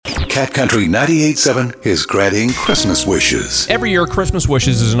Cat Country 98.7 is granting Christmas wishes. Every year, Christmas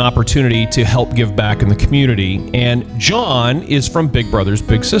Wishes is an opportunity to help give back in the community. And John is from Big Brothers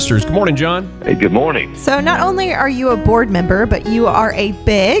Big Sisters. Good morning, John. Hey, good morning. So not only are you a board member, but you are a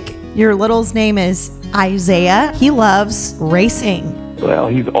big. Your little's name is Isaiah. He loves racing. Well,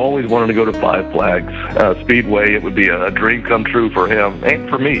 he's always wanted to go to Five Flags Speedway. It would be a dream come true for him and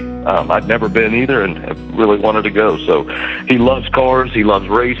for me. I'd never been either and have really wanted to go. So he loves cars. He loves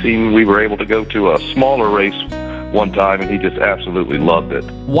racing. We were able to go to a smaller race one time, and he just absolutely loved it.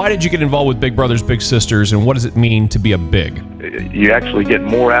 Why did you get involved with Big Brothers Big Sisters, and what does it mean to be a big? You actually get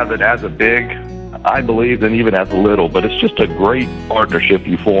more out of it as a big, I believe, than even as a little. But it's just a great partnership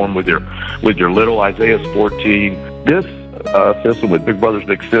you form with your little. Isaiah's 14. This system with Big Brothers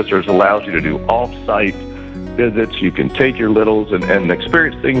Big Sisters allows you to do off-site visits. You can take your littles and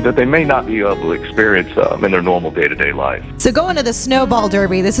experience things that they may not be able to experience in their normal day-to-day life. So going to the snowball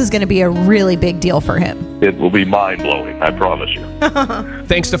derby, this is going to be a really big deal for him. It will be mind-blowing, I promise you.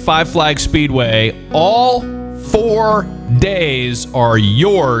 Thanks to Five Flags Speedway, all 4 days are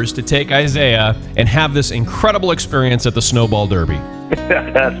yours to take Isaiah and have this incredible experience at the Snowball Derby.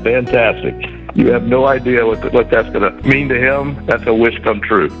 That's fantastic. You have no idea what that's going to mean to him. That's a wish come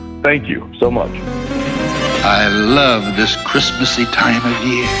true. Thank you so much. I love this Christmassy time of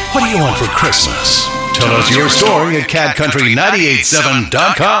year. What do you want for Christmas? Tell us your story at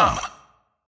catcountry987.com.